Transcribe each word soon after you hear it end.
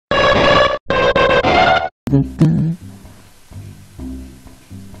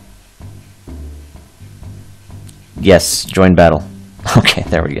Yes, join battle. Okay,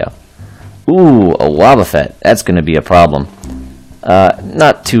 there we go. Ooh, a Wobbuffet. That's gonna be a problem.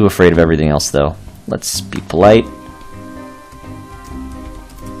 Not too afraid of everything else, though. Let's be polite.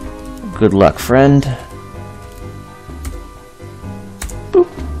 Good luck, friend. Boop.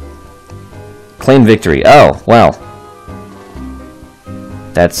 Claim victory. Oh, well.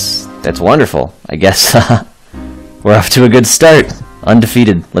 That's wonderful. I guess we're off to a good start.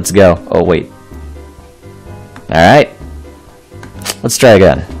 Undefeated. Let's go. Oh, wait. Alright. Let's try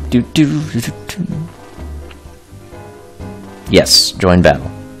again. Yes, join battle.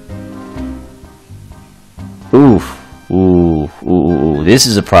 Ooh, this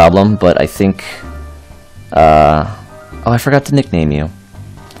is a problem, but I think, oh, I forgot to nickname you.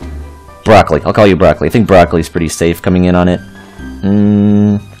 Broccoli, I'll call you Broccoli. I think Broccoli's pretty safe coming in on it.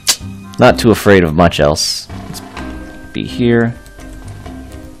 Not too afraid of much else. Let's be here.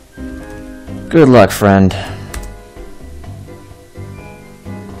 Good luck, friend.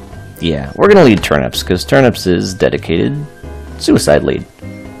 Yeah, we're gonna lead Turnips, because Turnips is dedicated suicide lead.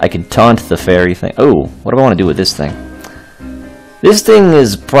 I can taunt the fairy thing. Oh, what do I want to do with this thing? This thing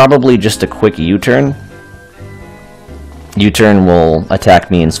is probably just a quick U-turn. U-turn will attack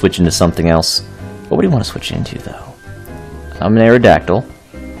me and switch into something else. What do you want to switch into, though? I'm an Aerodactyl.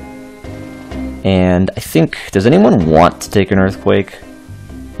 And I think... Does anyone want to take an Earthquake?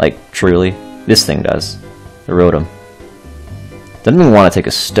 Like, truly? This thing does. The Rotom. Doesn't even want to take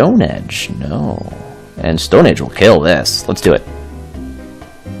a Stone Edge. No. And Stone Edge will kill this. Let's do it.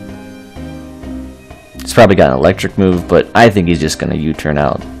 He's probably got an electric move, but I think he's just gonna U-turn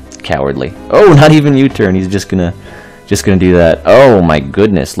out. Cowardly. Oh, not even U-turn. He's just gonna do that. Oh my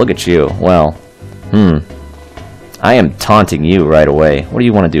goodness, look at you. Well, I am taunting you right away. What do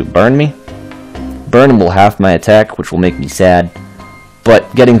you want to do? Burn me? Burn will half my attack, which will make me sad.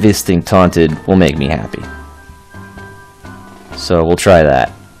 But getting this thing taunted will make me happy. So we'll try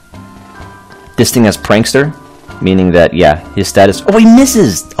that. This thing has Prankster, meaning that, yeah, his status... Oh, he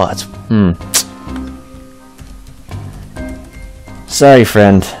misses! Oh, that's... Sorry,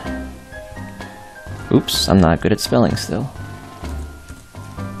 friend. Oops, I'm not good at spelling still.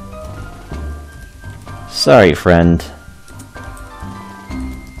 Sorry, friend.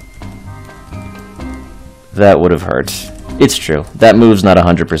 That would have hurt. It's true. That move's not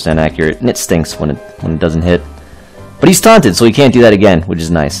 100% accurate, and it stinks when it doesn't hit. But he's taunted, so he can't do that again, which is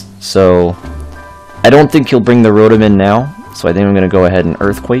nice. So, I don't think he'll bring the Rotom in now, so I think I'm going to go ahead and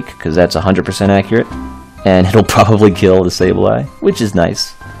Earthquake, because that's 100% accurate. And it'll probably kill the Sableye, which is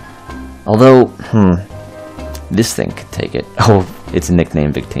nice. Although, this thing could take it. Oh, it's a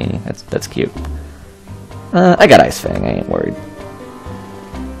nickname, Victini. That's cute. I got Ice Fang, I ain't worried.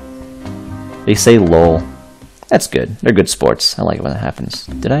 They say lol. That's good. They're good sports. I like it when that happens.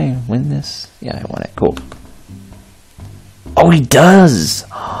 Did I win this? Yeah, I won it. Cool. Oh, he does!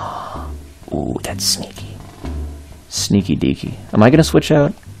 Ooh, that's sneaky. Sneaky deaky. Am I gonna switch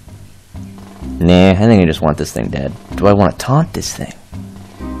out? Nah, I think I just want this thing dead. Do I want to taunt this thing?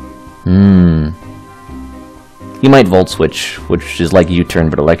 He might Volt Switch, which is like U-turn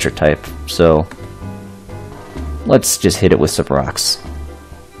but electric type, so... Let's just hit it with some rocks.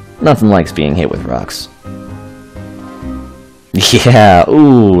 Nothing likes being hit with rocks. Yeah,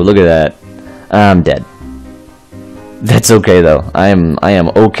 ooh, look at that. I'm dead. That's okay though. I am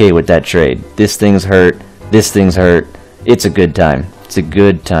okay with that trade. This thing's hurt. This thing's hurt. It's a good time. It's a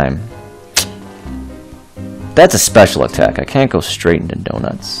good time. That's a special attack. I can't go straight into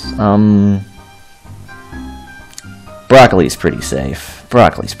donuts. Broccoli's pretty safe.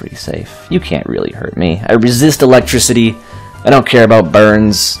 Broccoli's pretty safe. You can't really hurt me. I resist electricity. I don't care about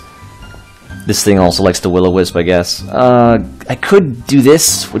burns. This thing also likes the Will-O-Wisp, I guess. I could do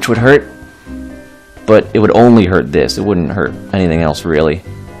this, which would hurt. But it would only hurt this. It wouldn't hurt anything else, really.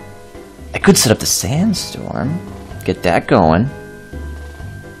 I could set up the Sandstorm. Get that going.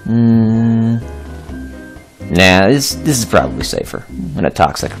 Nah, this is probably safer than a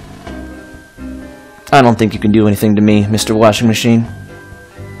Toxic. I don't think you can do anything to me, Mr. Washing Machine.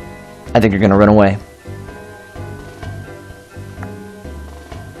 I think you're gonna run away.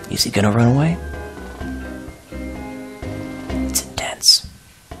 Is he gonna run away? It's intense.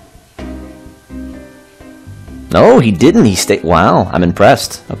 No, he didn't. He stayed. Wow, I'm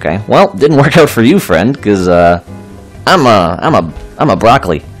impressed. Okay, well, didn't work out for you, friend, because I'm a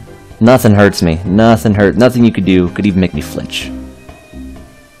broccoli. Nothing hurts me. Nothing hurt. Nothing you could do could even make me flinch.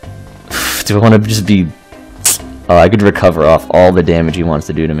 Do I want to just be... Oh, I could recover off all the damage he wants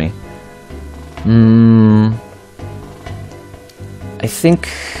to do to me. I think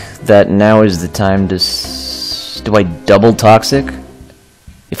that now is the time to... Do I double Toxic?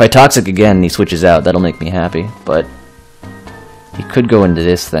 If I Toxic again and he switches out, that'll make me happy, but... He could go into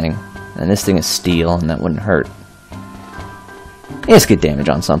this thing, and this thing is Steel, and that wouldn't hurt. Let's get damage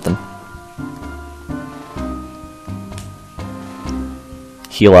on something.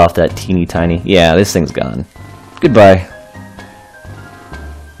 Heal off that teeny tiny... Yeah, this thing's gone. Goodbye.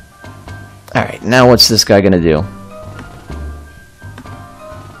 Alright, now what's this guy gonna do?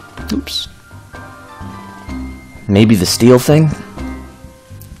 Oops. Maybe the Steel thing?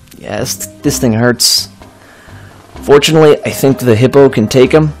 Yes, this thing hurts. Fortunately, I think the Hippo can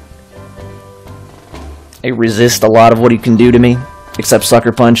take him. I resist a lot of what he can do to me, except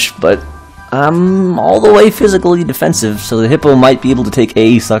Sucker Punch, but I'm all the way physically defensive, so the Hippo might be able to take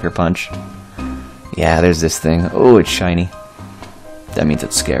a Sucker Punch. Yeah, there's this thing. Oh, it's shiny. That means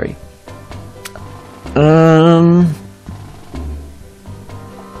it's scary.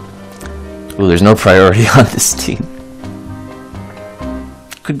 Ooh, there's no priority on this team.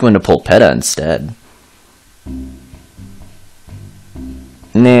 Could go into Polpetta instead.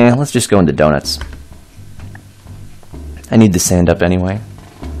 Nah, let's just go into Donuts. I need the sand up anyway.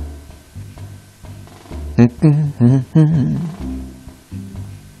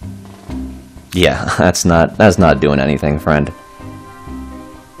 Yeah, that's not doing anything, friend.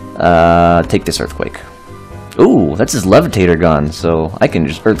 Take this Earthquake. Ooh, that's his Levitator gone, so I can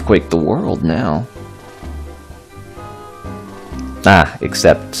just Earthquake the world now. Ah,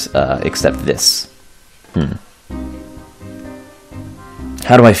 except this.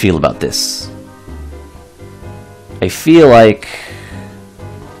 How do I feel about this? I feel like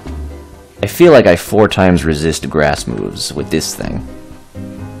I 4 times resist grass moves with this thing.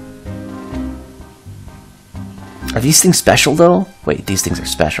 Are these things special though? Wait, these things are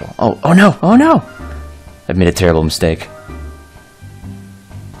special. Oh no, oh no! I've made a terrible mistake.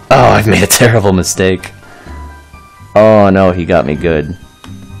 Oh, I've made a terrible mistake. Oh no, he got me good.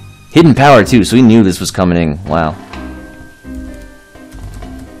 Hidden power too, so he knew this was coming in. Wow.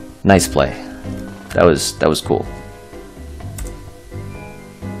 Nice play. That was cool.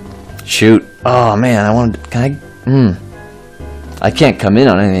 Shoot. Oh man, I wanted to, can I can't come in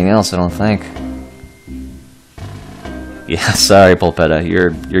on anything else, I don't think. Yeah, sorry Polpetta,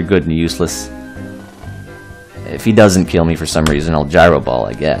 you're good and useless. If he doesn't kill me for some reason, I'll Gyro Ball,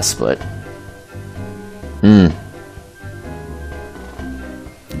 I guess, but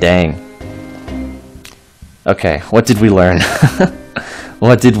dang. Okay, what did we learn?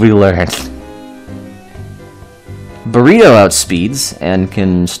 What did we learn? Burrito outspeeds and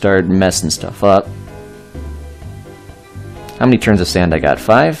can start messing stuff up. How many turns of sand I got?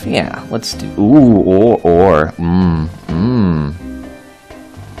 5? Yeah, let's do... Ooh, or.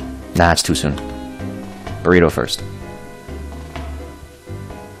 Nah, it's too soon. Burrito first.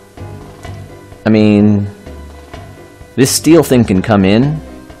 I mean... This Steel thing can come in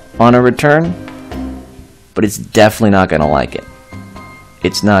on a return, but it's definitely not gonna like it.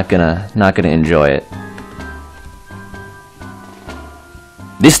 It's not gonna enjoy it.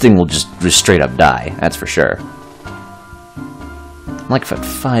 This thing will just straight up die, that's for sure. I'm like at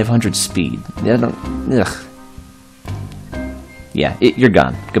 500 speed. Ugh. Yeah, you're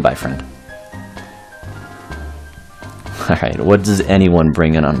gone. Goodbye, friend. Alright, what does anyone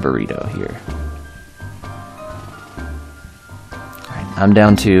bring in on Burrito here? Alright, I'm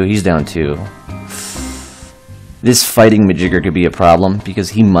down 2, he's down 2. This fighting Majigger could be a problem, because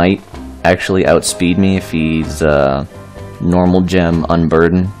he might actually outspeed me if he's, normal gem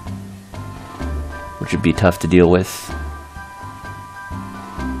unburden, which would be tough to deal with.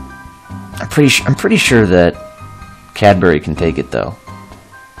 I'm pretty sure that Cadbury can take it though,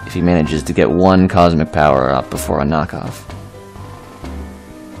 if he manages to get 1 cosmic power up before a knockoff.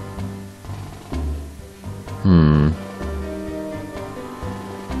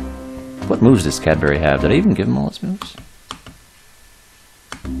 What moves does Cadbury have? Did I even give him all its moves?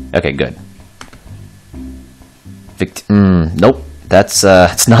 Okay, good. Nope. That's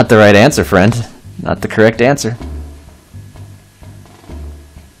not the right answer, friend. Not the correct answer.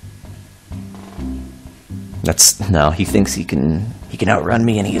 No, he thinks he can outrun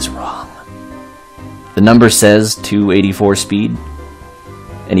me and he is wrong. The number says 284 speed,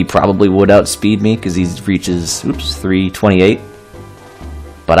 and he probably would outspeed me because he reaches 328.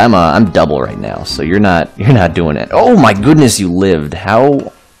 But I'm double right now, so you're not doing it. Oh my goodness, you lived.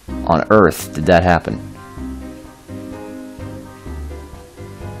 How on earth did that happen?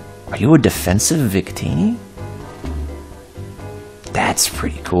 Are you a defensive Victini? That's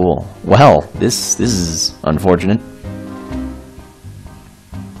pretty cool. Well, this is unfortunate.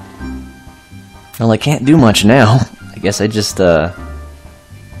 Well, I can't do much now. I guess I just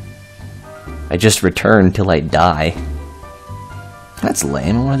I just return till I die. That's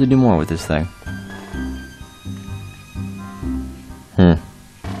lame. I wanted to do more with this thing.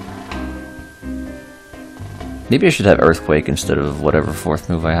 Maybe I should have Earthquake instead of whatever fourth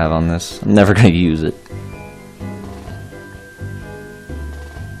move I have on this. I'm never going to use it.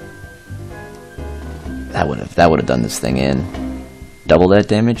 That would have done this thing in. Double that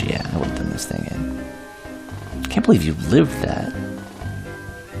damage? Yeah, that would have done this thing in. Can't believe you lived that.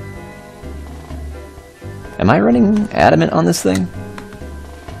 Am I running Adamant on this thing?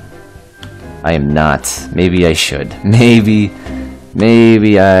 I am not. Maybe I should. Maybe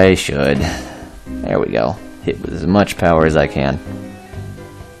I should. There we go. Hit with as much power as I can.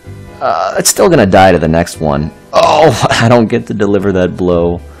 It's still gonna die to the next one. Oh, I don't get to deliver that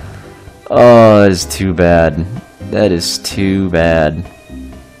blow. Oh, that is too bad. That is too bad.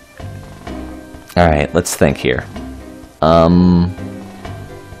 Alright, let's think here. Well,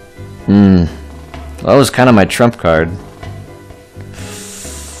 that was kind of my trump card.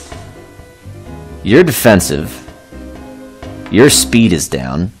 You're defensive. Your speed is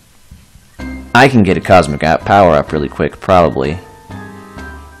down. I can get a Cosmic Power up really quick, probably.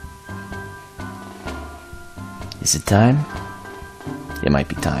 Is it time? It might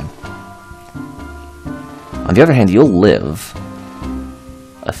be time. On the other hand, you'll live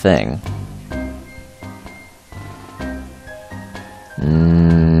a thing.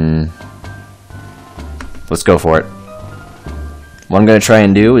 Let's go for it. What I'm going to try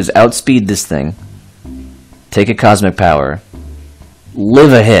and do is outspeed this thing, take a Cosmic Power,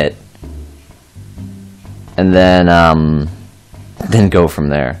 live a hit, and then go from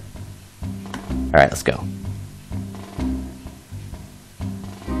there. Alright, let's go.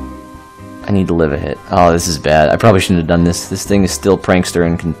 I need to live a hit. Oh, this is bad. I probably shouldn't have done this. This thing is still Prankster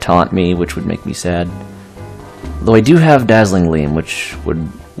and can taunt me, which would make me sad. Though I do have Dazzling Gleam, which would...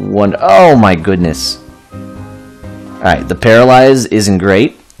 Oh my goodness. Alright, the Paralyze isn't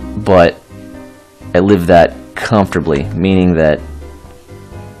great, but I live that comfortably, meaning that...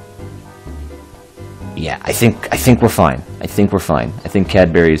 Yeah, I think we're fine. I think we're fine. I think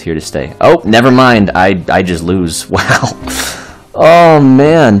Cadbury is here to stay. Oh, never mind. I just lose. Wow. Oh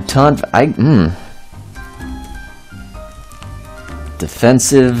man, taunt.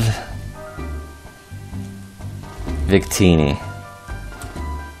 Defensive Victini.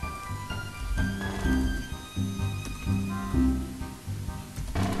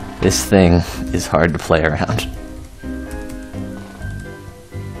 This thing is hard to play around.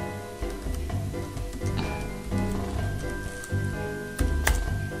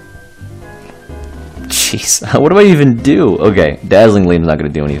 Jeez, what do I even do? Okay, Dazzling Gleam's not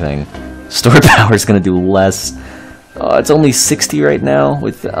going to do anything. Stored Power's going to do less. Oh, it's only 60 right now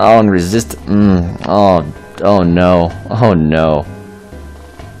with and resist. Oh no. Oh no.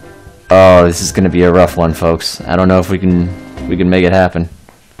 Oh, this is going to be a rough one, folks. I don't know if we can make it happen.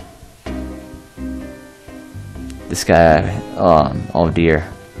 This guy. Oh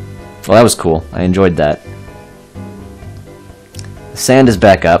dear. Well, that was cool. I enjoyed that. The sand is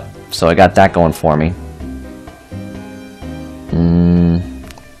back up, so I got that going for me.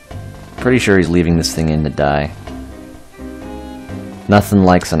 Pretty sure he's leaving this thing in to die. Nothing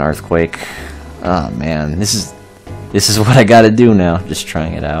likes an Earthquake. Oh man, this is what I gotta do now. Just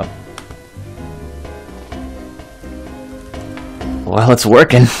trying it out. Well, it's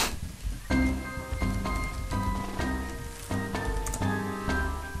working.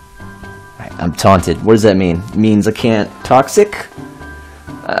 I'm taunted. What does that mean? It means I can't toxic?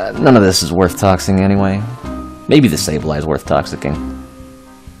 None of this is worth toxing anyway. Maybe the Sableye is worth toxicking.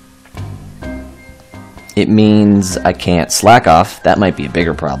 It means I can't slack off. That might be a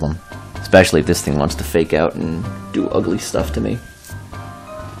bigger problem. Especially if this thing wants to fake out and do ugly stuff to me.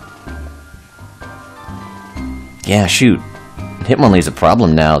 Yeah, shoot. Hitmonlee's a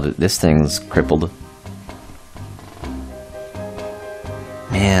problem now that this thing's crippled.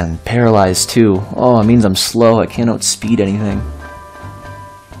 Man, paralyzed too. Oh, it means I'm slow. I can't outspeed anything.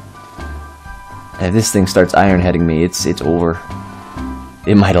 If this thing starts iron-heading me, it's over.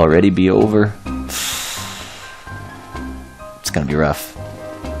 It might already be over. It's gonna be rough.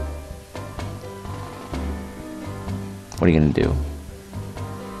 What are you gonna do?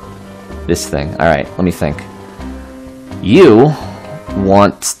 This thing. Alright, let me think. You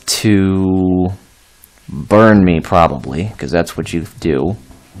want to burn me, probably, because that's what you do.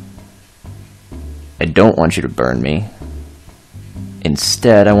 I don't want you to burn me.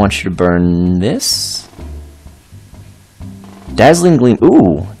 Instead, I want you to burn this. Dazzling Gleam.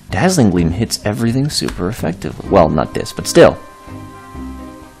 Ooh, Dazzling Gleam hits everything super effectively. Well, not this, but still.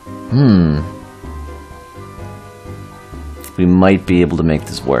 We might be able to make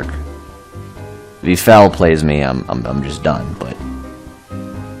this work. If he foul plays me, I'm just done, but...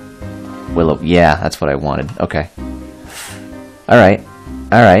 Willow, yeah, that's what I wanted. Okay. Alright.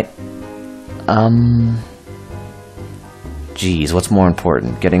 Alright. Geez, what's more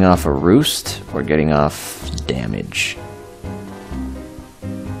important? Getting off a roost or getting off damage?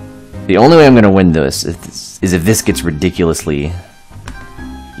 The only way I'm gonna win this is if this gets ridiculously...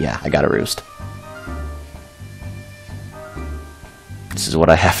 Yeah, I got a roost. This is what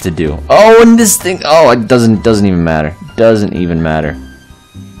I have to do. Oh, and this thing... Oh, it doesn't even matter. Doesn't even matter.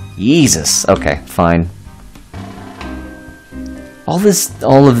 Jesus. Okay, fine.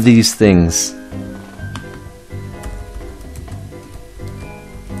 All of these things.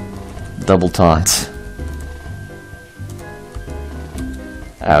 Double taunt.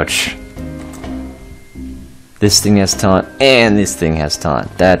 Ouch. This thing has taunt, and this thing has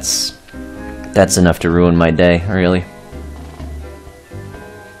taunt. That's enough to ruin my day, really.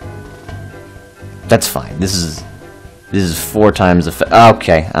 That's fine. This is 4 times the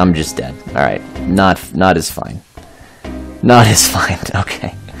okay, I'm just dead. Alright. Not as fine. Not as fine.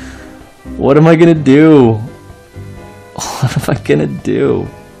 Okay. What am I gonna do? What am I gonna do?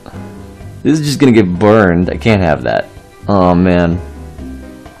 This is just gonna get burned. I can't have that. Oh man.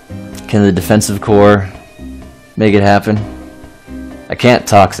 Can the defensive core make it happen? I can't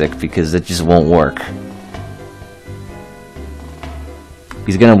toxic because it just won't work.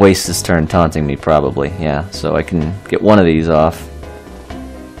 He's gonna waste his turn taunting me, probably. Yeah, so I can get one of these off.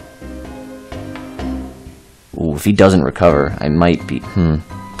 Ooh, if he doesn't recover, I might be...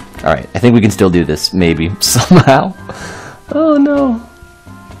 Alright, I think we can still do this, maybe, somehow. Oh no.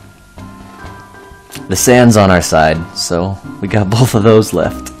 The sand's on our side, so we got both of those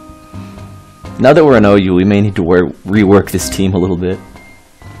left. Now that we're an OU, we may need to rework this team a little bit.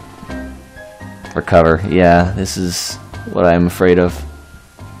 Recover, yeah, this is what I'm afraid of.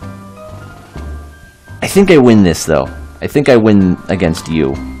 I think I win this, though. I think I win against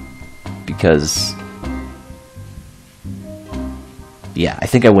you. Because... Yeah, I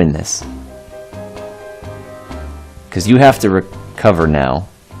think I win this. Because you have to recover now.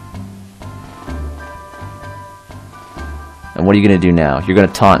 And what are you going to do now? You're going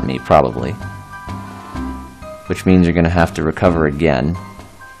to taunt me, probably. Which means you're going to have to recover again.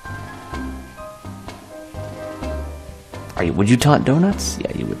 Would you taunt donuts?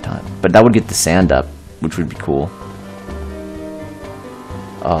 Yeah, you would taunt. But that would get the sand up, which would be cool.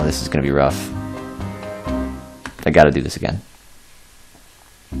 Oh, this is going to be rough. I got to do this again.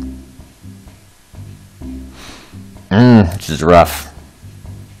 This is rough.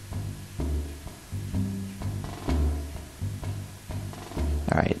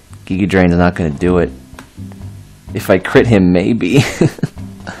 Alright, Giga Drain's not going to do it. If I crit him, maybe.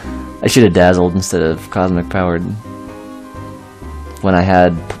 I should have dazzled instead of cosmic powered when I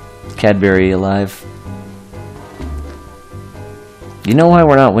had Cadbury alive. You know why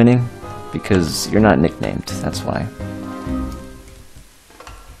we're not winning? Because you're not nicknamed, that's why.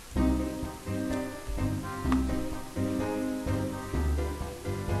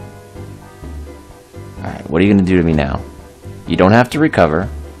 Alright, what are you going to do to me now? You don't have to recover.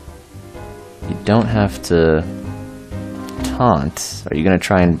 You don't have to taunt. Are you going to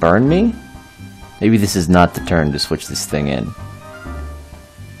try and burn me? Maybe this is not the turn to switch this thing in.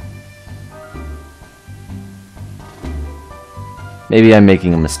 Maybe I'm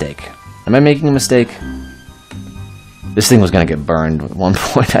making a mistake. Am I making a mistake? This thing was going to get burned at one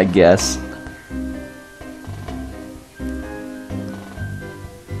point, I guess.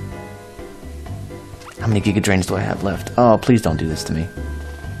 How many Giga Drains do I have left? Oh, please don't do this to me.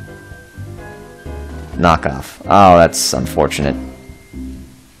 Knockoff. Oh, that's unfortunate.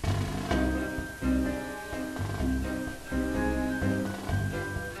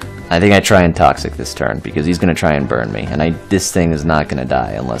 I think I try and Toxic this turn, because he's going to try and burn me, and this thing is not going to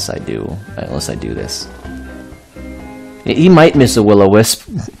die unless I do this. He might miss a Will-O-Wisp.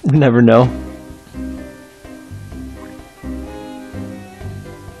 We never know.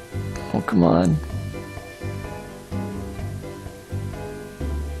 Oh, come on.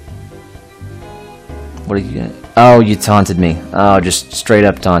 What are you gonna... Oh, you taunted me. Oh, just straight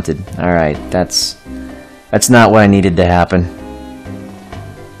up taunted. Alright, that's not what I needed to happen.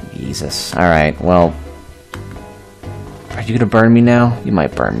 Jesus. Alright, well... Are you gonna burn me now? You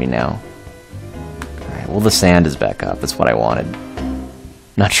might burn me now. Alright, well the sand is back up. That's what I wanted.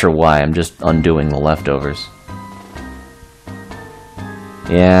 Not sure why, I'm just undoing the leftovers.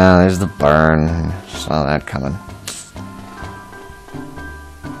 Yeah, there's the burn. Saw that coming.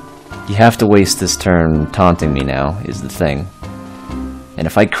 You have to waste this turn taunting me now, is the thing. And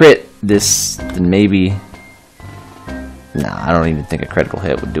if I crit this, then maybe... Nah, I don't even think a critical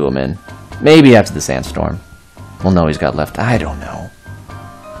hit would do him in. Maybe after the sandstorm. Well, no, he's got left. I don't know.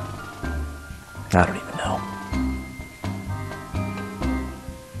 I don't even know.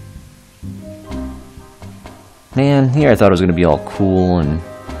 Man, here I thought it was going to be all cool and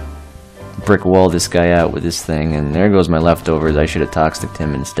brick wall this guy out with this thing, and there goes my leftovers. I should have toxic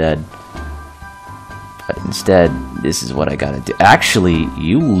him instead. But instead, this is what I gotta do. Actually,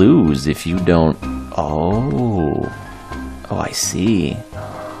 you lose if you don't... Oh. Oh, I see.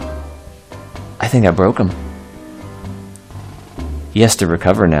 I think I broke him. He has to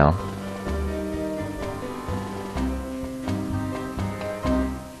recover now.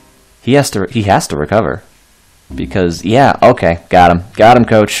 He has to recover. Because, yeah, okay, got him. Got him,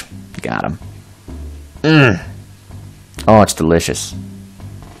 coach. Got him. Oh, it's delicious.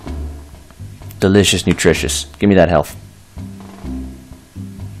 Delicious, nutritious. Give me that health.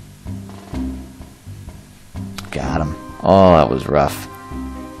 Got him. Oh, that was rough.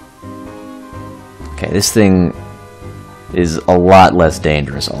 Okay, this thing is a lot less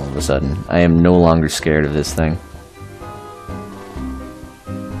dangerous all of a sudden. I am no longer scared of this thing.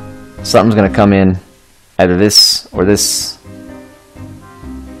 Something's gonna come in. Either this or this.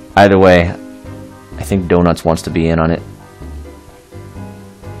 Either way, I think Donuts wants to be in on it.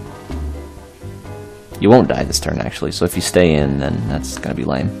 You won't die this turn, actually, so if you stay in, then that's gonna be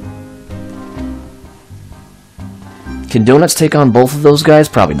lame. Can Donuts take on both of those guys?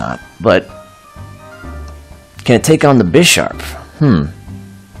 Probably not, but... Can it take on the Bisharp?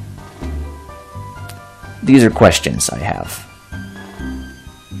 These are questions I have.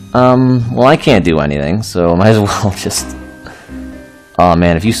 Well, I can't do anything, so I might as well just... Oh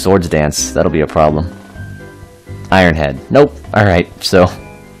man, if you Swords Dance, that'll be a problem. Iron Head. Nope. Alright, so...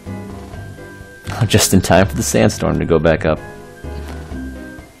 Just in time for the sandstorm to go back up.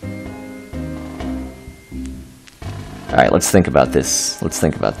 Alright, let's think about this. Let's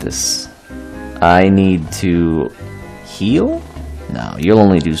think about this. I need to... heal? No, you'll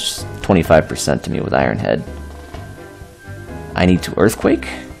only do 25% to me with Iron Head. I need to Earthquake?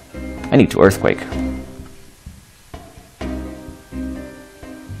 I need to Earthquake.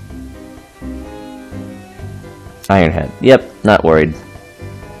 Iron Head. Yep, not worried.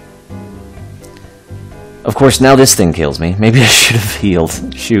 Of course, now this thing kills me. Maybe I should have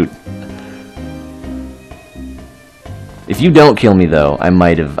healed. Shoot. If you don't kill me, though, I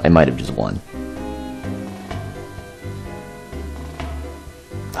might have just won.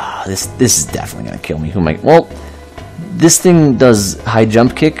 Ah, this is definitely gonna kill me. Who am I? Well, this thing does high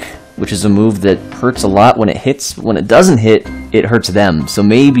jump kick, which is a move that hurts a lot when it hits. When it doesn't hit, it hurts them. So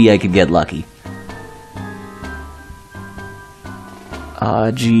maybe I could get lucky.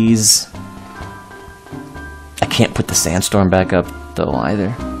 Ah, jeez. I can't put the sandstorm back up, though, either.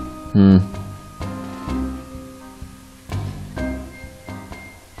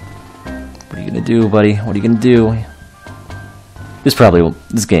 What are you gonna do, buddy? What are you gonna do?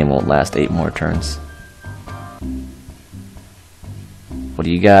 This game won't last 8 more turns. What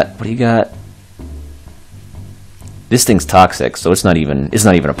do you got? What do you got? This thing's toxic, so it's not even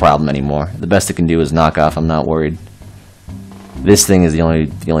a problem anymore. The best it can do is knock off. I'm not worried. This thing is the only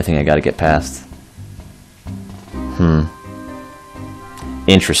thing I gotta get past.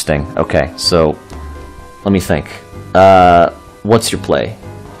 Interesting. Okay, so let me think. What's your play?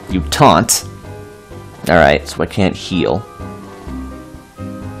 You taunt. Alright, so I can't heal.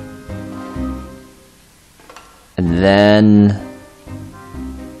 And then...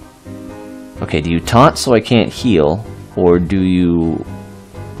 Okay, do you taunt so I can't heal? Or do you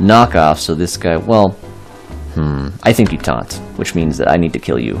knock off so this guy... Well, I think you taunt, which means that I need to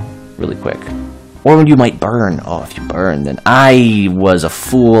kill you really quick. Or you might burn. Oh, if you burn, then I was a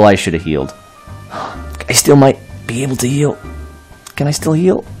fool. I should have healed. I still might be able to heal. Can I still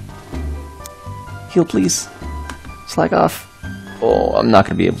heal? Heal, please. Slack off. Oh, I'm not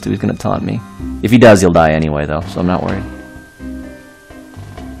going to be able to. He's going to taunt me. If he does, he'll die anyway, though, so I'm not worried.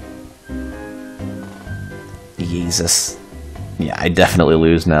 Jesus. Yeah, I definitely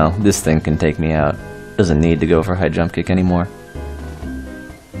lose now. This thing can take me out. Doesn't need to go for high jump kick anymore.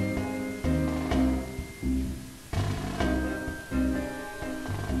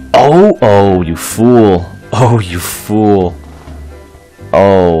 Oh, you fool. Oh, you fool.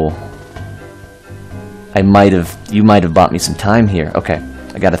 Oh. You might have bought me some time here. Okay,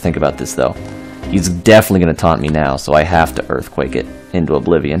 I gotta think about this, though. He's definitely gonna taunt me now, so I have to Earthquake it into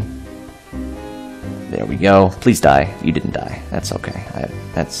oblivion. There we go. Please die. You didn't die. That's okay.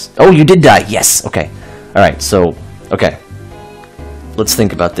 Oh, you did die! Yes! Okay. Alright, so... Okay. Let's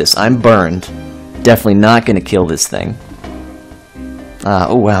think about this. I'm burned. Definitely not gonna kill this thing.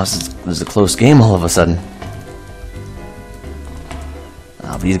 Oh wow, this is a close game all of a sudden.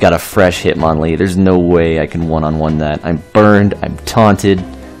 but he's got a fresh Hitmonlee. There's no way I can one-on-one that. I'm burned, I'm taunted,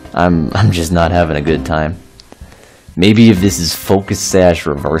 I'm just not having a good time. Maybe if this is Focus Sash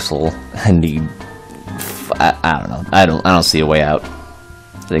Reversal, I need... I don't know. I don't see a way out.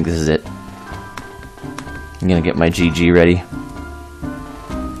 I think this is it. I'm gonna get my GG ready.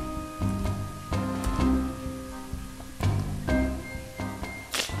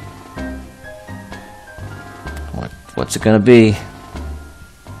 What's it gonna be?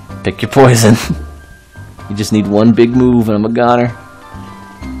 Pick your poison. You just need one big move and I'm a goner.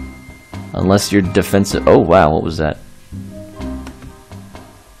 Unless you're defensive. Oh wow, what was that?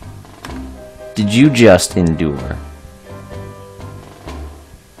 Did you just endure?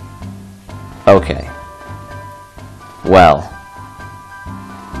 Okay. Well.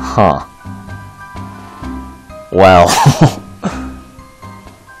 Huh. Well.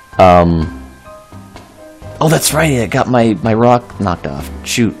 Oh, that's right, I got my rock knocked off.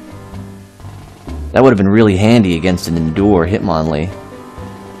 Shoot. That would have been really handy against an Endure Hitmonlee.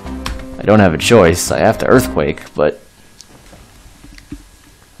 I don't have a choice. I have to Earthquake, but...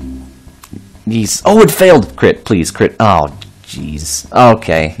 He's... Oh, it failed! Crit, please, crit. Oh, jeez.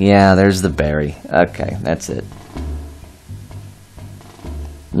 Okay, yeah, there's the berry. Okay, that's it.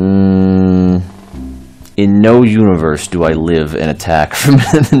 In no universe do I live an attack from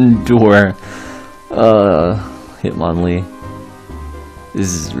an Endure... Hitmonlee. This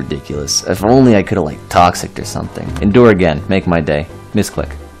is ridiculous. If only I could have, like, Toxic'd or something. Endure again. Make my day.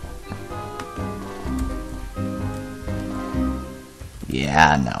 Misclick.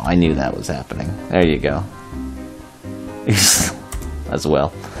 Yeah, no. I knew that was happening. There you go. As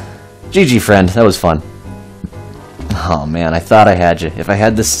well. GG, friend. That was fun. Oh, man. I thought I had you. If I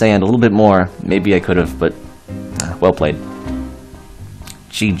had this sand a little bit more, maybe I could have, but... well played.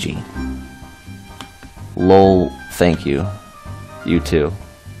 GG. Lol, thank you. You too.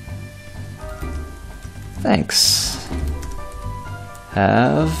 Thanks.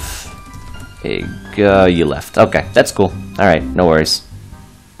 Have a you left. Okay, that's cool. Alright, no worries.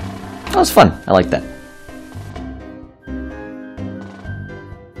 That was fun. I like that.